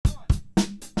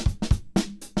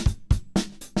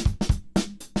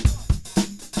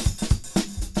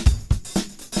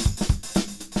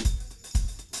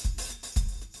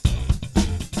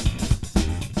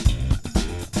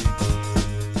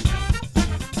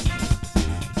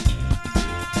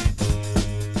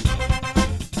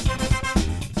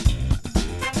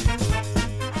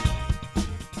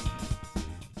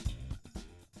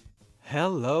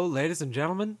Hello, ladies and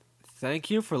gentlemen. Thank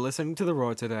you for listening to The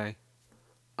Roar today.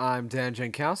 I'm Dan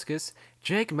Jankowskis.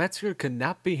 Jake Metzger could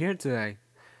not be here today.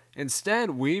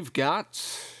 Instead, we've got...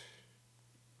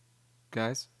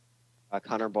 Guys?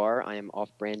 Connor Barr. I am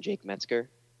off-brand Jake Metzger.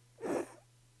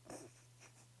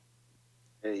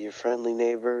 Your friendly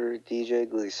neighbor, DJ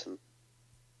Gleason.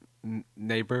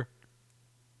 Neighbor?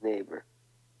 Neighbor.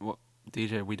 Well,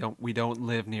 DJ, we don't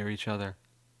live near each other.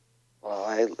 Well,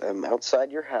 I am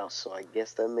outside your house, so I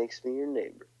guess that makes me your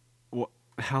neighbor.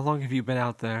 How long have you been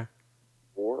out there?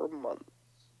 4 months.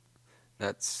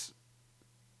 That's...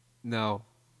 No.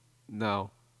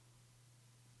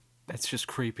 That's just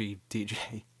creepy,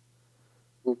 DJ.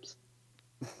 Oops.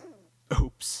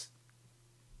 Oops.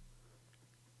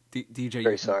 DJ,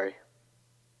 Very sorry.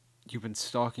 You've been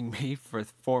stalking me for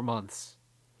 4 months.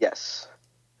 Yes,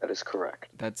 that is correct.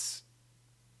 That's...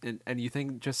 And you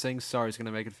think just saying sorry is going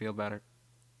to make it feel better?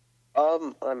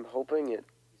 I'm hoping it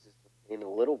eases the pain a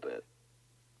little bit.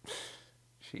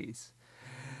 Jeez.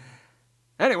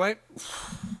 Anyway,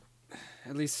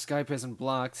 at least Skype isn't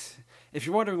blocked. If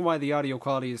you're wondering why the audio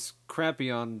quality is crappy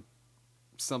on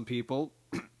some people,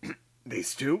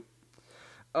 these two,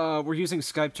 we're using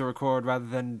Skype to record rather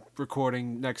than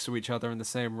recording next to each other in the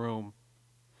same room.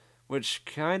 Which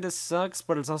kinda sucks,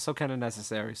 but it's also kinda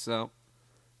necessary, so...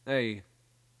 Hey.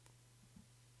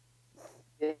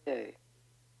 Yay.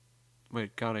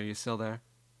 Wait, Connor, are you still there?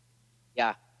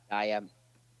 Yeah, I am.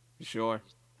 You sure?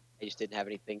 I just didn't have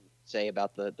anything to say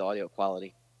about the audio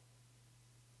quality.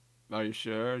 Are you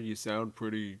sure? You sound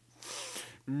pretty...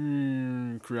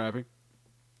 crappy.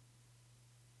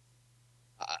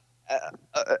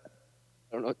 I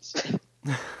don't know what to say.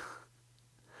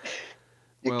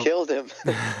 You killed him.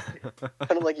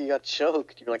 Kind of like you got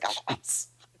choked. You're like...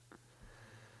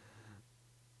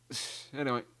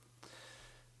 Anyway,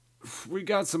 we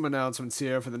got some announcements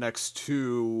here for the next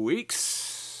 2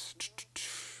 weeks.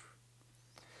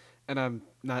 And I'm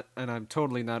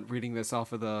totally not reading this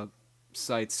off of the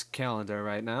site's calendar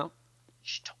right now.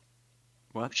 Shh, don't.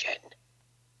 What? Illusion.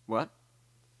 What?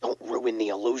 Don't ruin the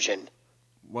illusion.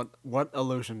 What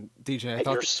illusion? DJ, I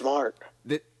thought... You're smart.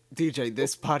 DJ,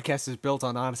 this podcast is built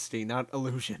on honesty, not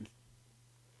illusion.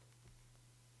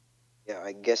 Yeah,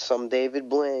 I guess I'm David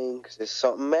Blaine, 'cause there's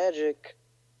something magic.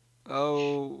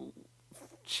 Oh...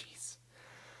 Jeez.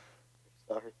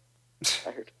 Sorry.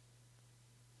 Tired.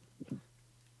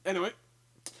 Anyway,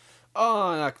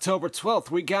 on October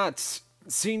 12th, we got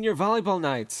Senior Volleyball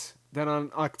Night. Then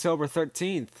on October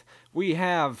 13th, we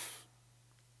have...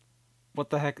 What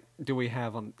the heck do we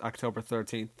have on October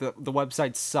 13th? The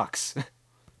website sucks.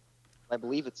 I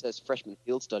believe it says freshman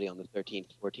field study on the 13th,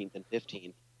 14th, and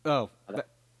 15th. Oh,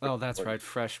 that's right,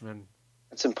 freshman.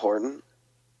 That's important.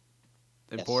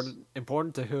 Important? Yes.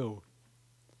 Important to who?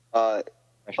 A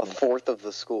Freshman. fourth of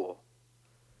the school.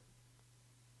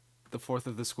 The fourth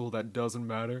of the school that doesn't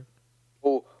matter?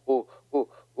 Ooh.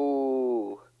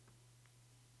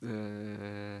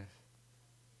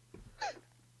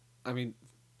 I mean,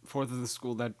 fourth of the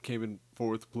school that came in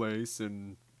 4th place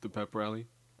in the pep rally.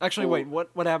 Actually, wait,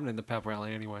 what happened in the pep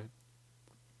rally anyway?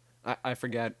 I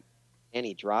forget.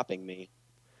 Annie dropping me.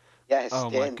 Yes, Oh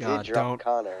my Dan God, did drop don't.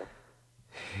 Connor.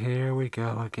 Here we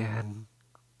go again.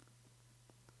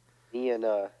 Me and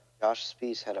Josh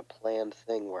Spees had a planned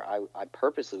thing where I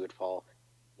purposely would fall.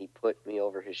 He put me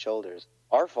over his shoulders.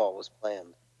 Our fall was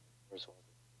planned. Yours wasn't.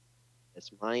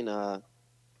 It's mine. Mine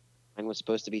was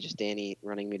supposed to be just Danny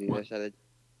running me to the other side of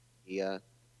the...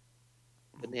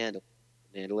 couldn't handle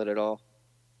it at all.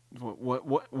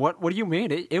 What do you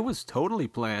mean? It was totally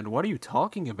planned. What are you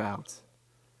talking about?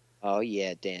 Oh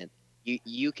yeah, Dan.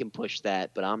 You can push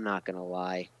that, but I'm not gonna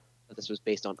lie. But this was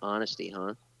based on honesty,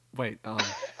 huh? Wait, well,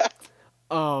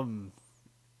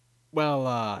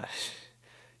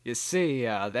 you see,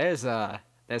 there's a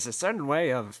certain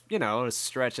way of,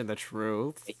 stretching the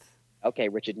truth. Okay,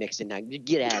 Richard Nixon, now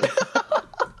get out of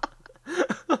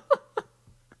it.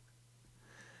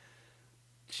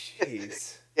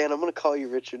 Jeez. Dan, I'm gonna call you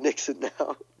Richard Nixon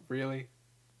now. Really?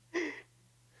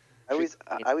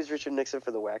 I was Richard Nixon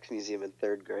for the Wax Museum in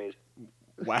 3rd grade.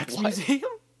 Wax What? Museum?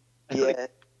 Yeah.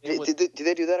 Did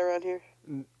they do that around here?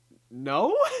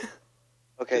 No?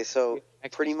 Okay, so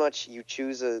pretty much you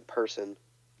choose a person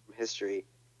from history,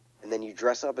 and then you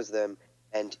dress up as them,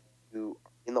 and you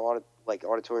in the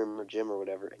auditorium or gym or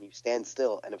whatever, and you stand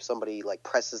still. And if somebody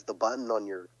presses the button on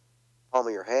your palm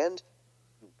of your hand,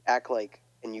 you act like,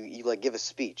 and you give a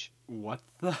speech What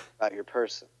the? about your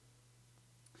person.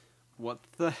 What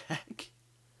the heck?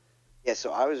 Yeah,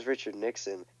 so I was Richard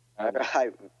Nixon.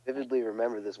 I vividly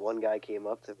remember this one guy came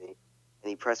up to me, and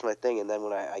he pressed my thing, and then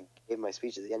when I gave my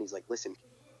speech at the end, he's like, "Listen,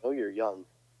 know you're young.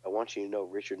 I want you to know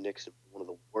Richard Nixon was one of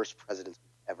the worst presidents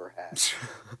we've ever had.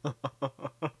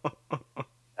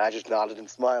 I just nodded and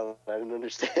smiled. I didn't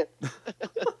understand.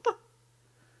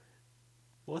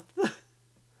 What the?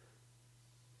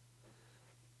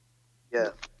 Yeah.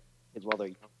 Kids while they're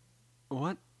young,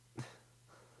 What?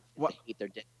 What? they hate their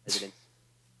dead presidents.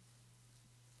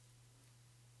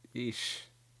 Yeesh.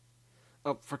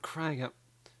 Oh, for crying out.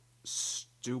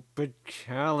 Stupid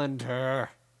calendar.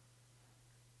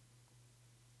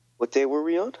 What day were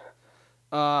we on?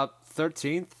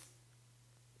 13th?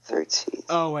 13th.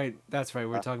 Oh, wait, that's right.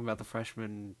 We're talking about the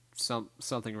freshman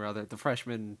something or other. The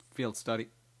freshman field study.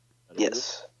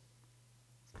 Yes.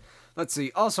 Let's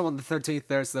see. Also on the 13th,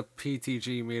 there's the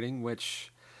PTG meeting,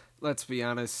 which, let's be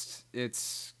honest,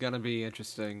 it's gonna be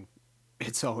interesting.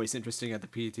 It's always interesting at the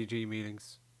PTG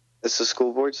meetings. It's the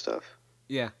school board stuff.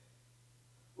 Yeah.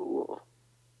 Cool.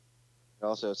 It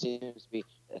also seems to be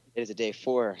it is a day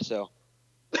 4, so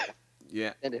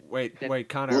Yeah. And it- Wait,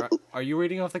 Connor, are you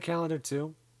reading off the calendar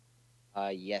too?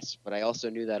 yes, but I also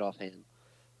knew that offhand.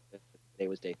 Today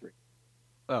was day 3.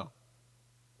 Oh.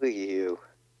 Look at you.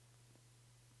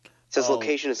 It says Oh.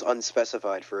 location is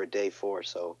unspecified for a day 4,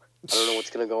 so I don't know what's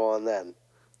gonna go on then.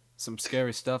 Some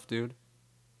scary stuff, dude.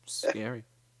 Scary.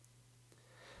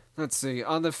 Let's see.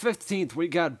 On the 15th, we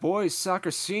got boys soccer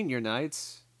senior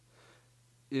nights.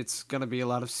 It's gonna be a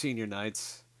lot of senior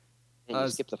nights. And you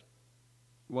skipped the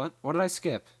What? What did I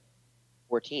skip?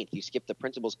 14th. You skipped the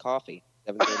principal's coffee.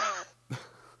 7:30.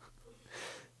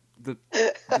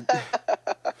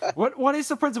 What is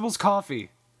the principal's coffee?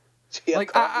 Yeah,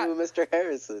 Like, coffee with Mr.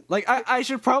 Harrison. Like, I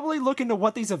should probably look into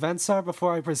what these events are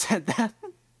before I present them.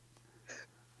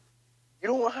 You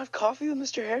don't want to have coffee with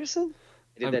Mr. Harrison?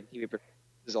 I did that TV. This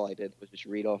is all I did was just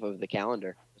read off of the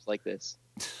calendar, just like this.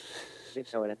 I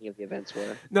didn't know what any of the events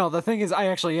were. No, the thing is, I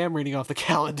actually am reading off the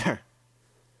calendar.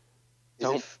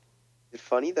 Is it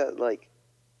funny that like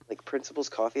Principal's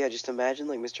coffee? I just imagine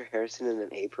like Mr. Harrison in an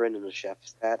apron and a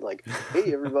chef's hat, like,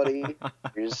 "Hey everybody,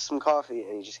 here's some coffee,"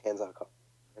 and he just hands out coffee.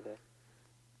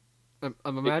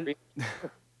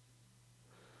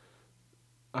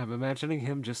 I'm imagining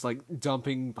him just like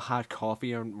dumping hot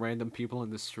coffee on random people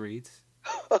in the streets.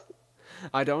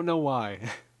 I don't know why.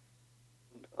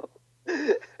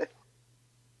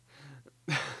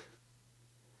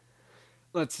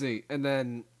 Let's see. And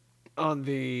then on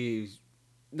the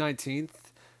 19th,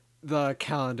 the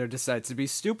calendar decides to be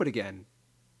stupid again.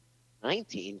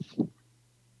 19th.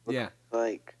 Yeah.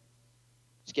 Like,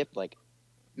 Skipped like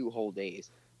 2 whole days.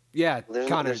 Yeah, there's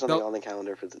Connor. something on the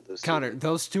calendar for those. Connor,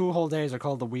 those 2 whole days are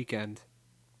called the weekend.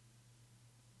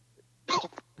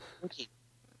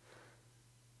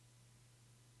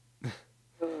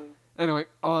 Anyway,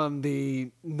 on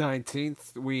the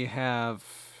 19th, we have,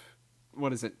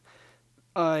 what is it?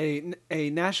 A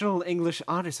National English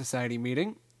Honor Society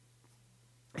meeting,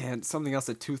 and something else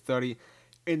at 2:30,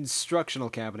 instructional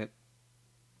cabinet.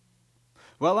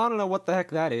 Well, I don't know what the heck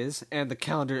that is, and the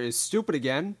calendar is stupid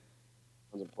again.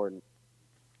 Sounds important.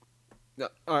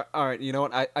 All right, you know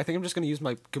what? I think I'm just gonna use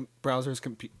my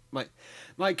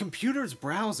my computer's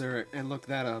browser and look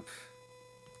that up.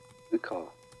 Good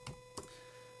call.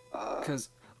 Because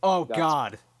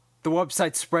God, the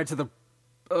website spread to the.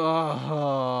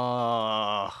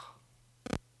 Well,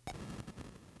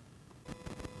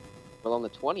 on the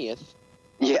 20th,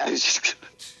 Yeah, I was just.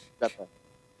 got the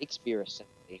Shakespeare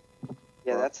Assembly.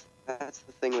 Yeah, that's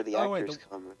the thing where the actors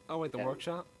come. Oh wait, the Yeah.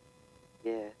 workshop.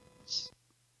 Yeah.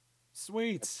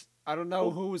 Sweet. I don't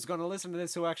know who's gonna listen to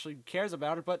this who actually cares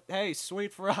about it, but hey,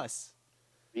 sweet for us.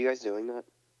 Are you guys doing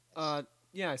that?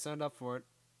 Yeah, I signed up for it.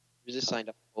 We just signed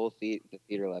up for the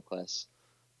theater lab class.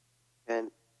 And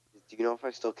do you know if I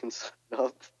still can sign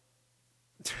up?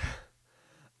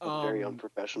 I'm very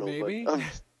unprofessional, maybe? but I'm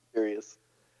curious.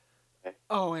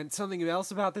 Oh, and something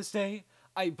else about this day.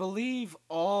 I believe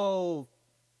all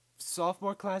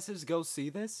sophomore classes go see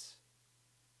this.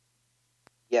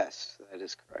 Yes, that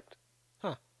is correct.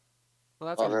 Well,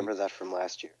 that's. I remember that from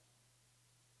last year.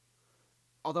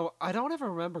 Although I don't ever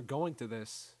remember going to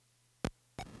this.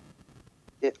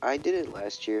 I did it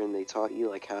last year, and they taught you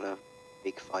like how to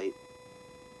fake fight.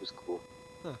 It was cool.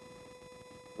 Can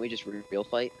we just real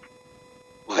fight?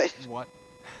 What? What?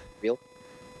 Real?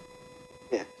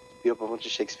 Yeah, beat up a bunch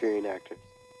of Shakespearean actors.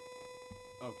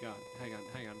 Oh God! Hang on.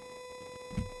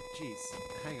 Jeez,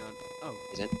 hang on. Oh.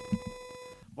 Is it?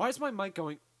 Why is my mic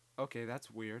going? Okay, that's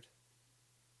weird.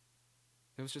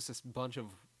 It was just this bunch of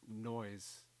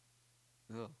noise.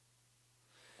 Ugh.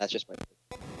 That's just my.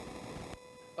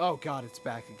 Oh God, it's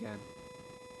back again.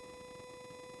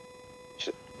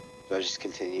 Should I just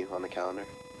continue on the calendar?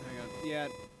 Hang on. Yeah,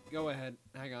 go ahead.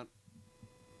 Hang on.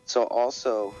 So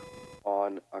also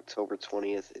on October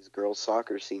 20th is girls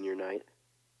soccer senior night.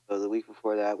 So the week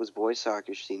before that was boys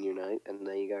soccer senior night, and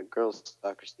then you got girls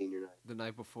soccer senior night. The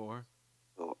night before.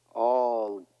 So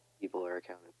all people are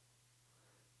accounted.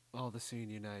 All the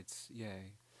senior nights,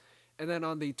 yay. And then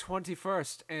on the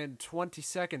 21st and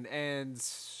 22nd and...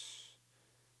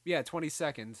 Yeah,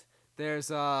 22nd, there's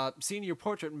senior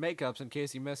portrait makeups in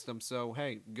case you missed them, so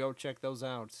hey, go check those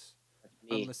out.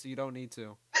 Me. Unless you don't need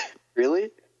to.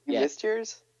 Really? You Yeah. missed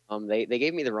yours? They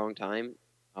gave me the wrong time.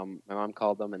 My mom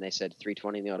called them and they said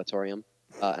 3:20 in the auditorium,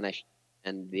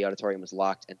 and the auditorium was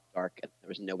locked and dark and there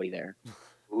was nobody there.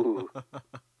 Ooh.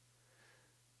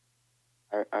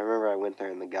 I remember I went there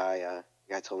and the guy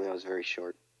told me I was very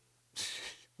short.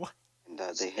 What? And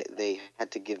they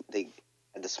had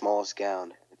the smallest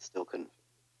gown. It still couldn't.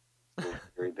 It was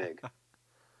very big.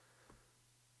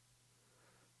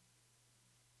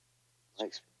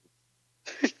 Thanks.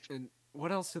 And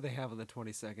what else do they have on the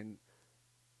 22nd?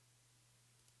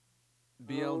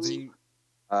 BLD.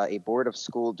 A board of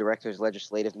school directors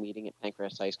legislative meeting at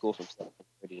Pancras High School from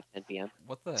 7:30 to 10 p.m.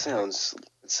 What the heck?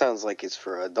 It sounds like it's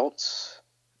for adults.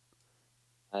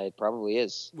 It probably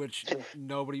is. Which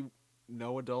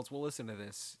no adults will listen to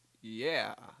this.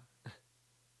 Yeah.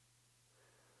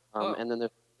 Oh. And then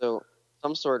there's also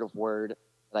some sort of word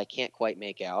that I can't quite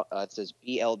make out. It says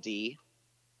BLD.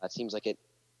 It seems like it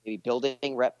maybe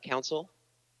Building Rep Council.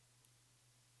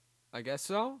 I guess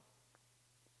so.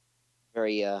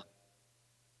 Very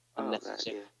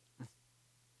unnecessary. Yeah.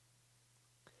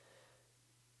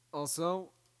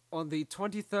 Also, on the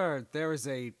 23rd, there is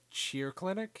a cheer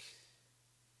clinic.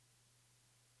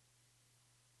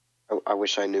 I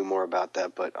wish I knew more about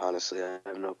that, but honestly, I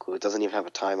have no clue. It doesn't even have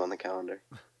a time on the calendar.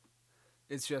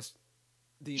 It's just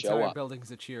the Show entire up.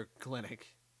 building's a cheer clinic.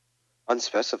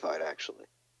 Unspecified, actually.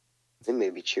 They may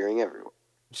be cheering everyone.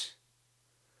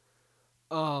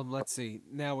 Let's see.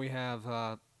 Now we have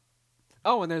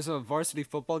oh, and there's a varsity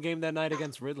football game that night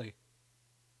against Ridley.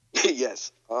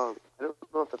 Yes. I don't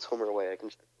know if that's home or away. I can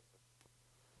check.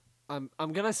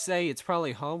 I'm gonna say it's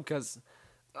probably home because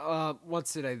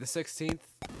what's today? The 16th.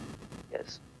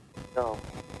 Yes. No.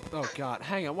 Oh God,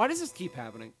 hang on. Why does this keep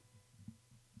happening?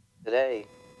 Today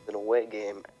is an away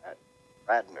game at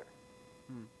Radnor.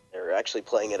 They're actually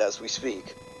playing it as we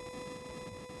speak.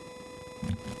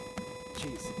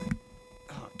 Jeez.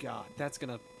 Oh God, that's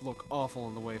gonna look awful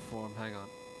in the waveform. Hang on.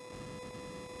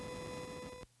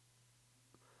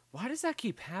 Why does that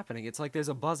keep happening? It's like there's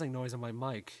a buzzing noise on my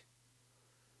mic.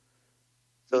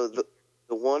 So the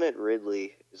one at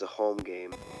Ridley is a home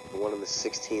game. The one on the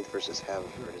 16th versus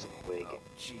Haverford is an away game. Oh,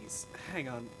 jeez. Hang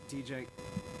on, DJ.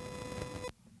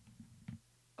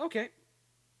 Okay.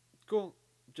 Cool.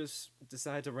 Just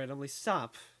decide to randomly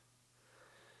stop.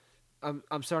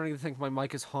 I'm starting to think my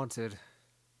mic is haunted.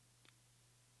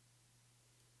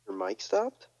 Your mic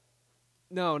stopped?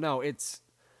 No, it's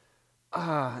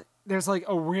there's like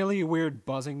a really weird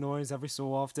buzzing noise every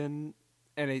so often,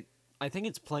 and I think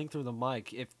it's playing through the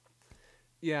mic.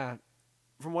 Yeah,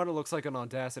 from what it looks like on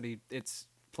Audacity, it's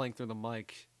playing through the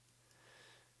mic.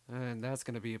 And that's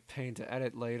going to be a pain to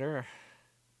edit later.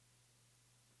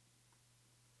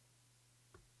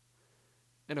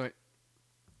 Anyway,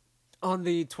 on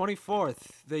the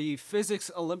 24th, the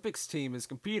Physics Olympics team is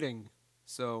competing.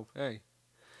 So, hey.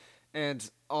 And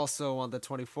also on the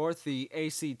 24th, the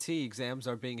ACT exams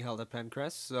are being held at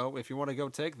Pencrest. So, if you want to go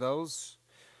take those,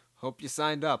 hope you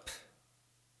signed up.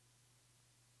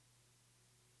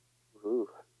 Ooh.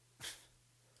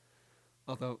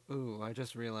 Although, I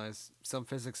just realized some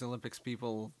Physics Olympics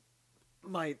people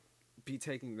might be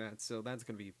taking that, so that's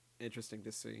going to be interesting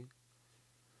to see.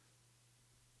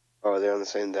 Oh, they're on the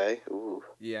same day? Ooh.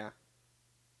 Yeah.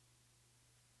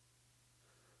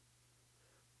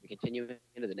 We continue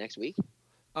into the next week.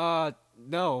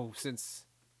 No, since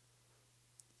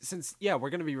yeah,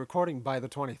 we're going to be recording by the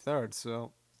 23rd,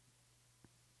 so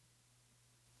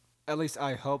at least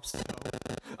I hope so.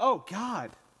 Oh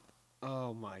God.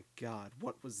 Oh my God,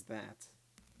 what was that?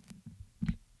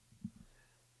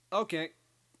 Okay,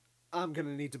 I'm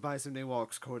gonna need to buy some new aux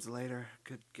cords later.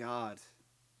 Good God.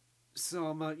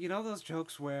 So, you know those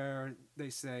jokes where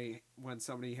they say when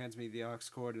somebody hands me the aux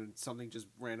cord and something just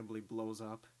randomly blows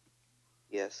up?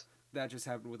 Yes. That just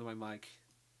happened with my mic.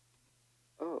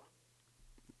 Oh.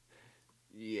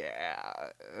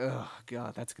 Yeah. Oh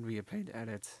God, that's gonna be a pain to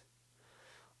edit.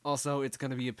 Also, it's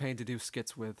gonna be a pain to do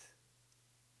skits with.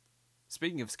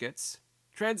 Speaking of skits,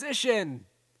 transition!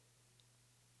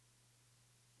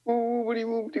 Woody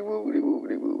woody woody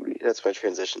woody woody. That's my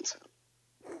transition sound.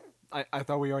 I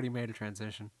thought we already made a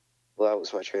transition. Well, that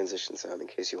was my transition sound in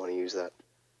case you want to use that.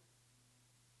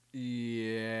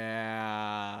 Yeah,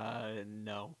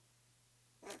 no.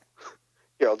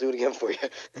 Here, I'll do it again for you.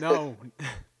 No.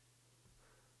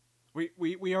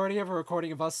 We already have a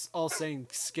recording of us all saying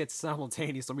skits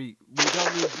simultaneously. We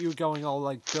don't need you going all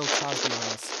like Bill Cosby on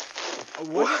us.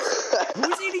 What is...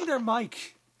 Who's eating their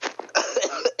mic?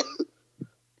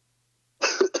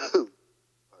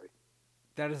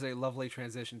 That is a lovely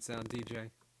transition sound,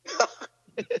 DJ.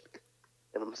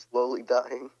 And I'm slowly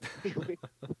dying.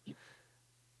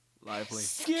 Lively.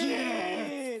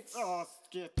 Skits! Oh,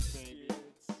 skits, baby.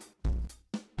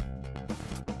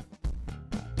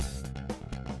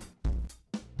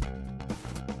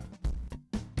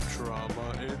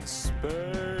 Trauma in space.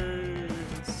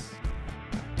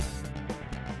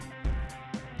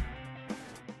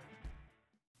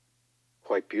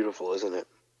 Quite beautiful, isn't it?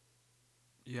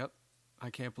 Yep. I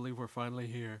can't believe we're finally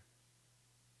here.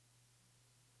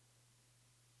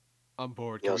 I'm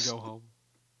bored. Can Yes. we go home?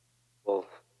 Well,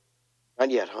 not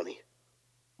yet, honey.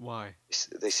 Why?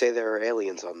 They say there are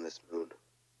aliens on this moon.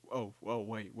 Oh,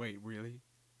 wait, really?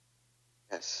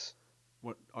 Yes.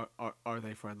 What are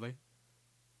they friendly?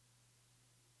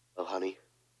 Well, honey,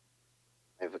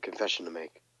 I have a confession to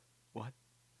make. What?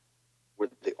 We're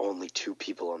the only two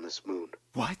people on this moon.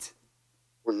 What?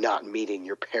 We're not meeting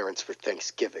your parents for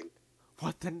Thanksgiving.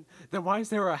 What then why is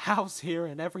there a house here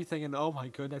and everything and oh my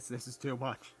goodness, this is too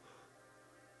much.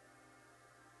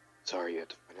 Sorry you had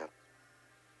to find out.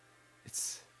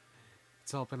 It's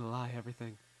all been a lie,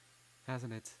 everything.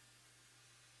 Hasn't it?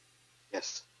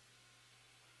 Yes.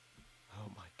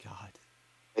 Oh my god.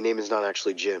 My name is not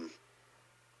actually Jim.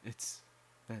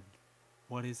 Then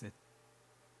what is it?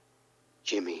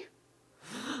 Jimmy.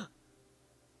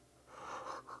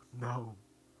 No.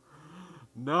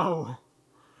 No.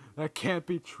 That can't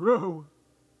be true.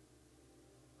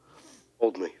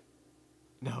 Hold me.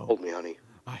 No. Hold me, honey.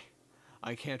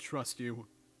 I can't trust you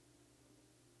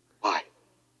Why?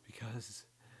 because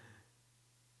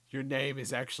your name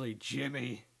is actually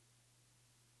Jimmy.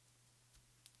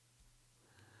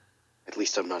 At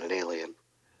least I'm not an alien.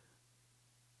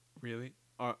 Really?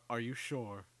 Are you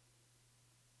sure?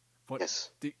 What?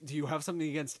 Yes. Do you have something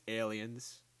against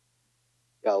aliens?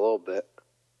 Yeah, a little bit.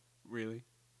 Really?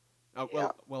 Yeah.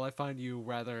 Well, I find you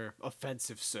rather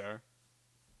offensive, sir.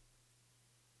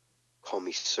 Call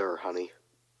me sir, honey.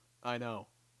 I know.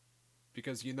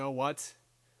 Because you know what?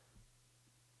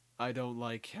 I don't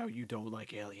like how you don't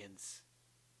like aliens.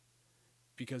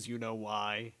 Because you know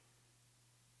why?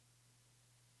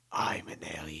 I'm an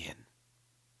alien.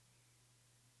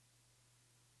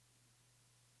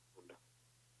 Oh, no.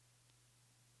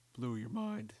 Blew your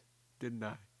mind, didn't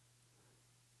I?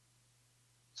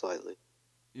 Slightly.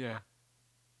 Yeah.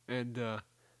 And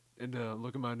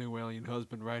look at my new alien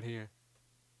husband right here.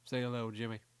 Say hello,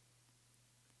 Jimmy.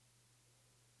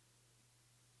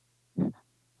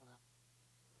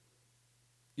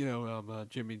 You know,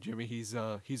 Jimmy, he's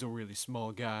a really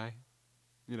small guy.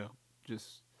 You know,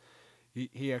 just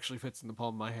he actually fits in the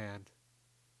palm of my hand.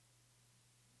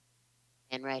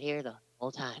 And right here the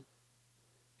whole time.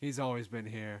 He's always been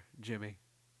here, Jimmy.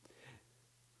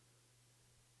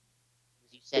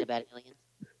 As you said about aliens.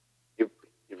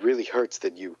 It really hurts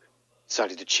that you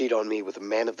decided to cheat on me with a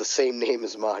man of the same name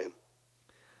as mine.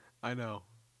 I know.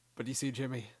 But you see,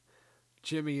 Jimmy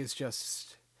is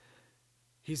just...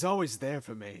 He's always there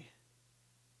for me.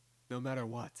 No matter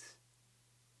what.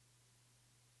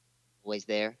 Always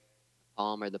there. The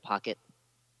palm or the pocket.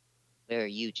 Where are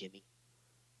you, Jimmy?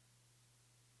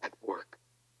 At work.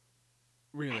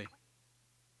 Really?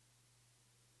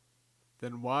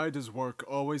 Then why does work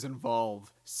always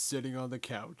involve sitting on the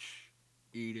couch,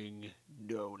 eating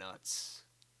donuts?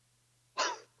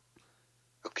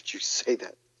 How could you say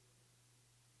that?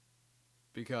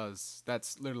 Because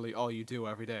that's literally all you do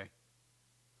every day.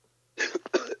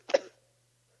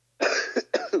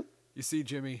 You see,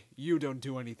 Jimmy, you don't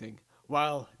do anything.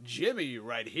 While Jimmy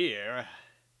right here...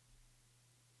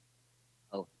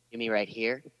 Oh, Jimmy right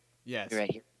here? Yes. Jimmy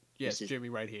right here. Yes, This is- Jimmy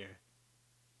right here.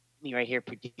 Jimmy right here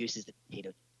produces the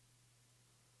potato.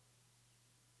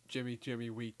 Jimmy,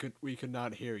 we could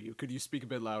not hear you. Could you speak a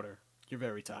bit louder? You're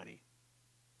very tiny.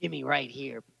 Jimmy right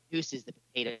here produces the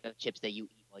potato chips that you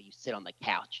eat while you sit on the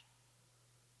couch.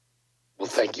 Well,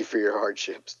 thank you for your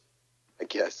hardships, I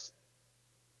guess.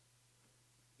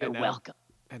 You're And now- welcome.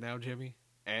 And now, Jimmy,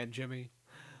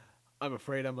 I'm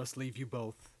afraid I must leave you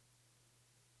both.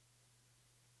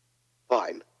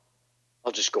 Fine.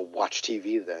 I'll just go watch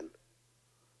TV then.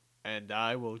 And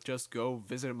I will just go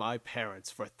visit my parents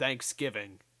for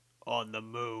Thanksgiving on the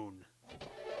moon.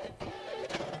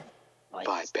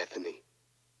 Bye, Bethany.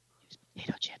 Produce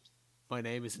potato chips. My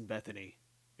name isn't Bethany.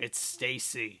 It's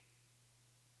Stacy.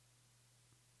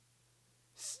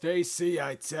 Stacy,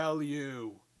 I tell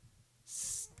you.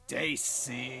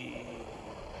 Stacy.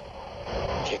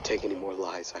 Can't take any more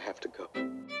lies. I have to go.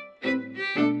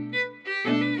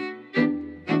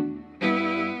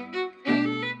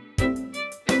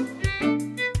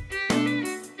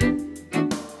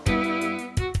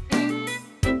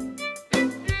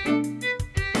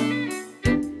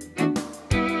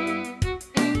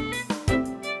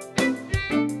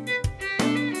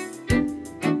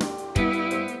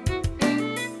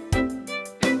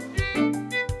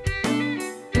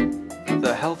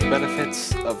 The health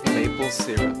benefits of maple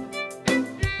syrup.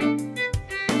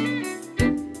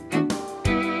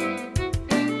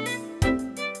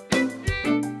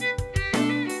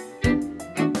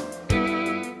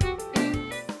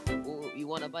 Oh, you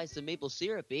want to buy some maple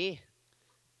syrup, eh?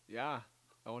 Yeah,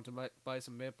 I want to buy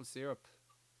some maple syrup.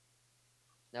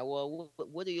 Now,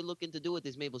 what are you looking to do with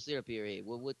this maple syrup here, eh?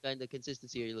 What kind of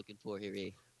consistency are you looking for here,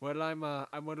 eh? Well,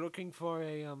 I'm looking for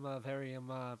a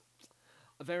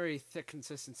very thick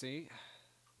consistency.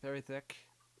 Very thick.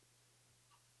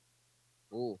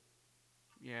 Oh,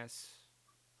 Yes.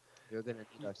 you're gonna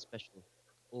need our special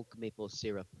oak maple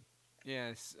syrup.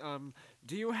 Yes.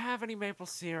 Do you have any maple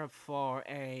syrup for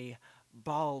a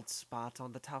bald spot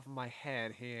on the top of my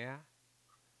head here?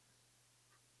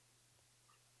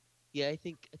 Yeah, I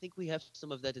think we have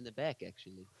some of that in the back,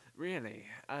 actually. Really?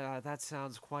 That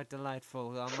sounds quite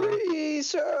delightful. Free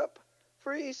syrup.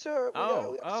 Free syrup. We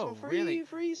got some Really?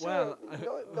 free Well,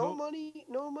 syrup. No money,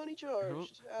 no money who,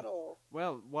 charged at all.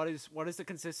 well, what is the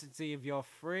consistency of your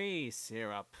free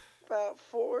syrup? About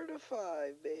 4 to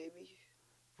 5, baby.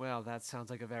 Well, that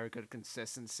sounds like a very good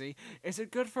consistency. Is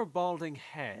it good for balding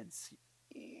heads?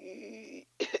 You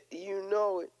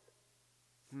know it.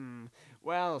 Hmm.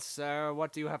 Well, sir,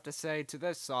 what do you have to say to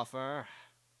this offer?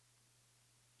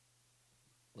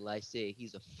 Well, I say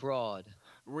he's a fraud.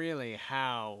 Really,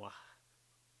 how?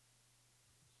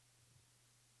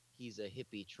 He's a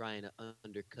hippie trying to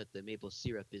undercut the maple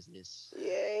syrup business. Yeah,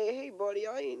 hey, buddy,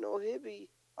 I ain't no hippie.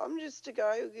 I'm just a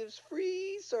guy who gives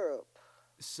free syrup.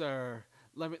 Sir,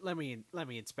 let me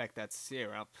inspect that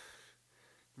syrup.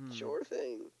 Hmm. Sure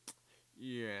thing.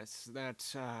 Yes, that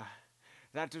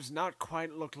does not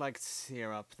quite look like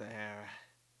syrup there.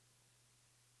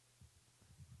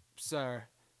 Sir,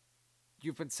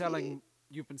 you've been selling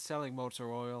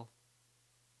motor oil.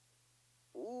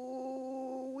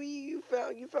 Ooh, you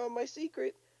found my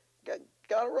secret.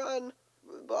 Gotta run.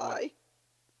 Bye.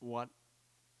 What?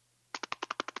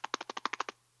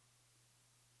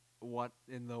 What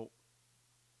in the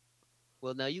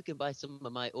Well, now you can buy some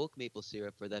of my oak maple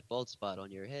syrup for that bald spot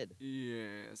on your head.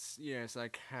 Yes, I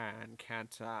can,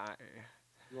 can't I?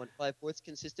 You want 5/4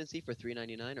 consistency for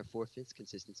 $3.99 or 4/5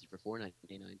 consistency for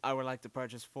 $4.99? I would like to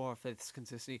purchase 4/5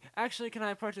 consistency. Actually, can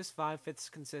I purchase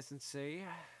 5/5 consistency?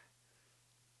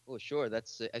 Oh, sure.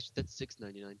 That's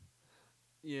 $6.99.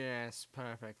 Yes,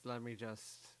 perfect. Let me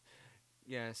just.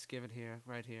 Yes, give it here,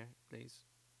 right here, please.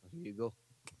 Here you go.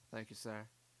 Thank you, sir.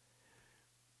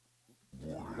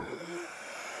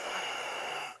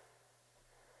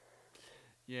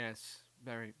 Yes,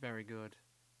 very, very good.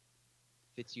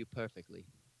 Fits you perfectly.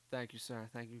 Thank you, sir.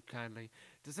 Thank you kindly.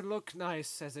 Does it look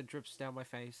nice as it drips down my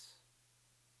face?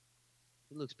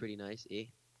 It looks pretty nice, eh?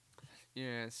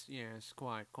 Yes,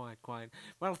 quite.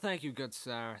 Well, thank you, good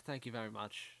sir. Thank you very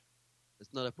much.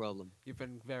 That's not a problem. You've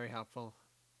been very helpful.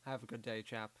 Have a good day,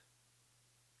 chap.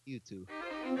 You too.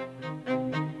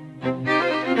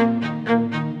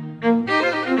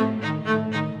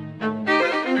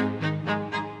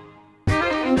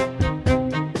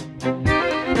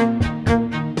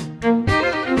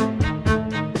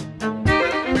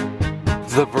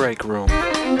 The break room.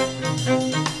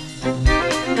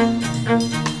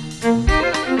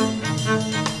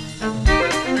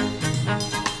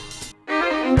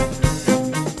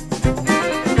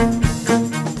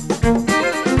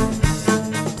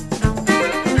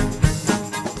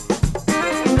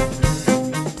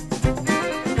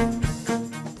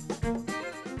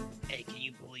 Hey, can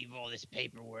you believe all this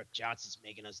paperwork Johnson's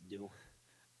making us do?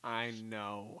 I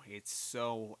know, it's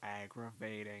so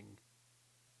aggravating.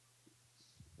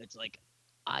 It's like,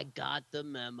 I got the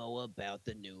memo about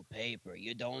the new paper.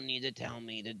 You don't need to tell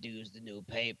me to do's the new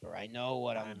paper. I know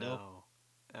what I'm doing.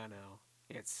 I know.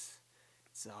 It's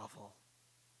awful.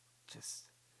 It's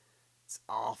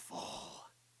awful.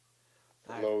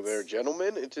 Hello there,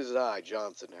 gentlemen. It is I,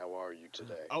 Johnson. How are you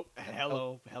today? Oh,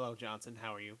 hello, Johnson.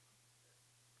 How are you?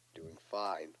 Doing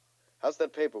fine. How's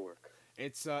that paperwork?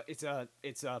 It's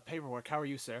paperwork. How are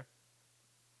you, sir?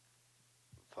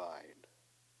 Fine.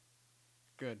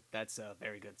 Good. That's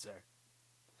very good, sir.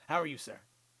 How are you, sir?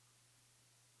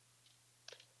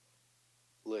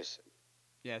 Listen,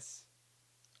 Yes.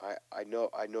 I know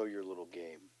your little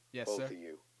game. Yes, Both sir. of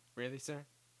you. Really, sir?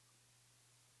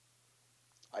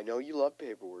 I know you love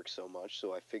paperwork so much,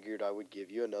 so I figured I would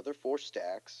give you another 4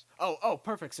 stacks Oh,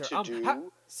 perfect, sir. to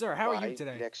do Sir, how are you by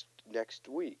today? next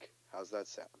week. How's that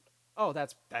sound? Oh,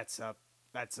 sir.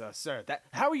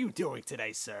 How are you doing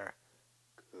today, sir?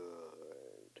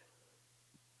 Good.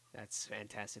 That's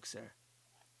fantastic, sir.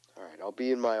 All right, I'll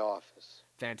be in my office.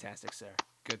 Fantastic, sir.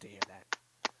 Good to hear that.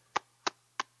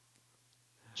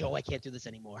 Joe, I can't do this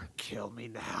anymore. Kill me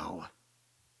now.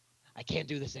 I can't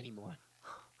do this anymore.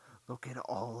 Look at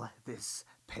all this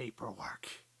paperwork.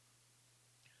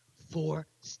 4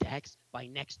 stacks by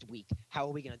next week. How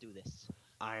are we gonna do this?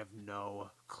 I have no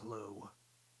clue.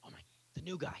 Oh my, the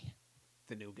new guy.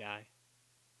 The new guy,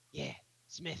 Yeah,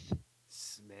 Smith.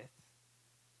 Smith.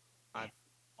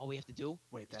 All we have to do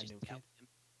Wait, is that just new tell kid? him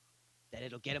that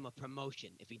it'll get him a promotion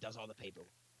if he does all the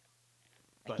paperwork.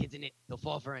 That But- kid's in it. He'll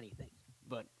fall for anything.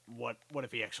 But what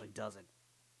if he actually doesn't?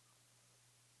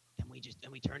 Then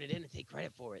we turn it in and take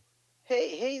credit for it.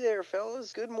 Hey there,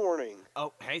 fellas. Good morning.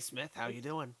 Oh, hey Smith, how you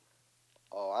doing?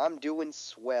 Oh, I'm doing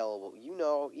swell. You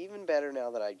know, even better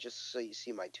now that I just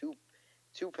see my two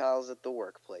pals at the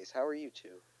workplace. How are you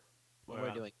two? What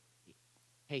we're doing.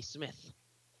 Hey Smith,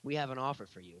 we have an offer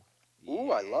for you.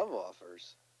 Ooh, I love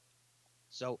offers.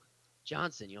 So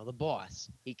Johnson, the boss,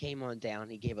 he came on down.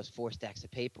 He gave us 4 stacks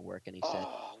of paperwork, and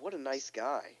Oh, what a nice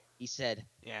guy. he said,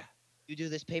 Yeah. you do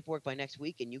this paperwork by next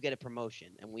week, and you get a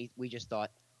promotion. And we just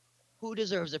thought, who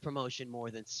deserves a promotion more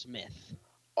than Smith?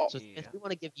 Oh, So Smith, we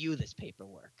want to give you this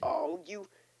paperwork. oh, you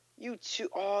two.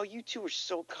 Oh, you two are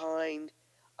so kind.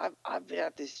 I've been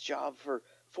at this job for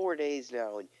 4 days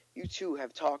now, and you two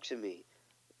have talked to me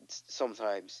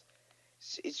sometimes.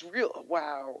 It's real.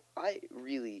 Wow. I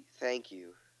really thank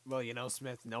you. Well,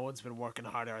 Smith, no one's been working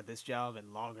harder at this job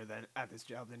and longer than at this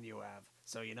job than you have.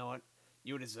 So you know what?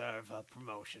 You deserve a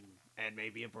promotion and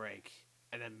maybe a break,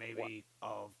 and then maybe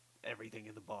of everything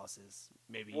in the bosses,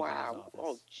 maybe even his Wow. office.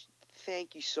 Oh,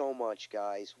 thank you so much,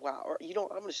 guys. Wow. You know,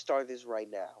 I'm gonna start this right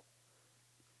now.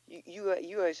 You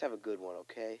guys have a good one,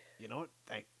 okay? You know what?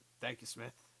 Thank you,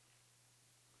 Smith.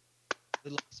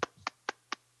 Good luck, Smith.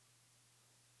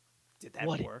 Did that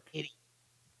What an work? idiot.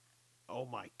 Oh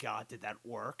my God, did that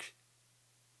work?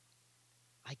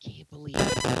 I can't believe he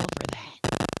fell for that.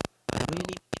 We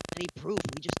didn't even get any proof.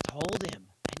 We just told him,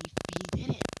 and he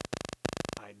did it.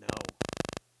 I know.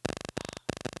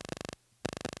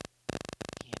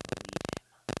 Can't believe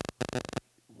him.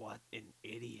 What an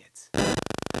idiot.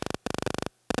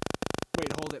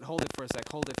 Wait, hold it for a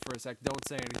sec. Don't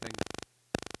say anything.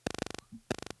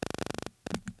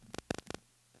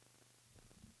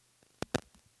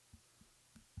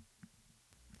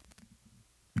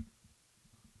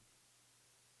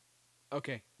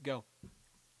 Okay, go.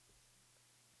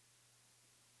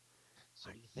 So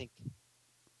do you think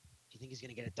he's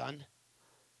gonna get it done?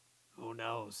 Who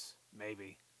knows?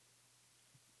 Maybe.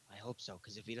 I hope so,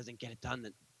 because if he doesn't get it done,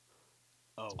 then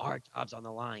Oh, our job's on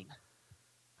the line.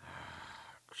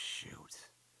 shoot.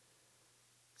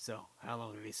 So, how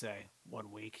long did he say?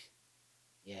 1 week?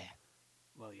 Yeah.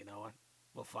 Well, you know what?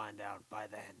 We'll find out by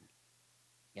then.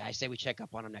 Yeah, I say we check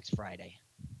up on him next Friday.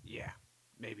 Yeah,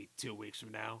 maybe 2 weeks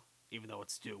from now, even though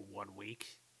it's due 1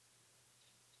 week.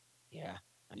 Yeah.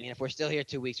 I mean, if we're still here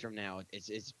 2 weeks from now,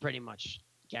 it's pretty much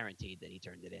guaranteed that he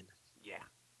turned it in. Yeah.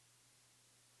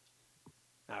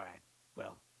 All right.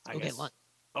 Well, I Go guess. get lunch.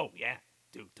 Oh yeah,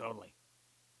 dude, totally.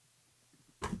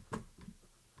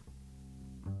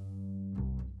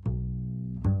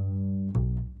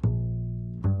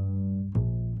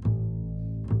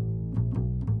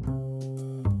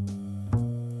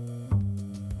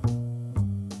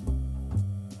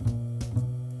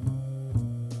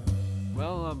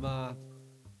 Well,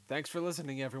 thanks for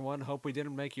listening, everyone. Hope we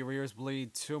didn't make your ears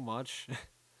bleed too much.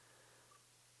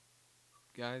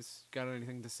 Guys, got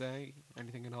anything to say?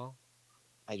 Anything at all?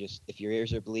 If your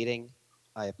ears are bleeding,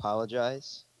 I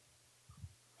apologize.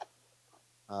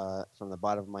 From the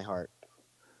bottom of my heart.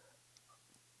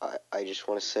 I just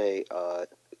want to say,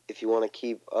 if you want to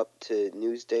keep up to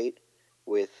news date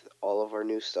with all of our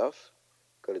new stuff,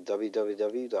 go to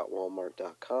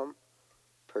www.walmart.com,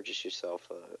 purchase yourself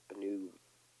a new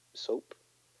soap,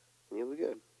 and you'll be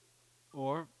good.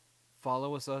 Or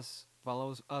follow us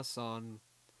on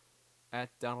at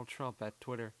Donald Trump at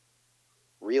Twitter.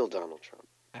 Real Donald Trump.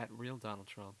 At real Donald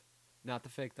Trump. Not the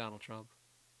fake Donald Trump.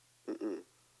 Mm-mm.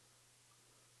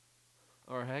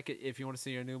 Or heck, if you want to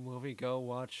see your new movie, go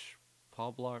watch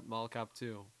Paul Blart Mall Cop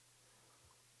 2.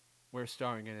 We're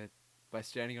starring in it by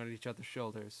standing on each other's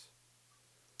shoulders.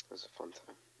 It was a fun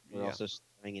time. We're also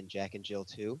starring in Jack and Jill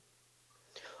too.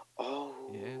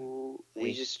 Oh, Yeah. we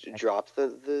Hey, just I- dropped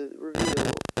the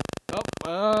reveal.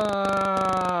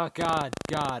 Oh, God.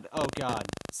 Oh, God.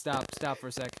 Stop for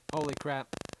a sec. Holy crap.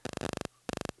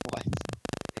 What?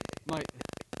 My...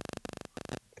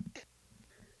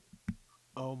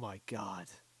 Oh, my God.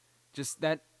 Just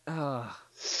that,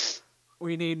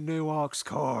 we need new aux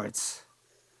cords.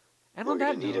 And We're on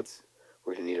gonna that need note...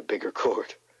 We're gonna need a bigger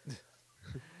cord.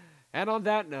 And on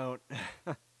that note...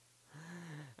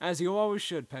 as you always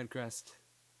should, Pencrest.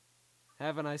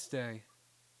 Have a nice day.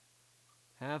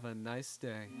 Have a nice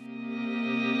day.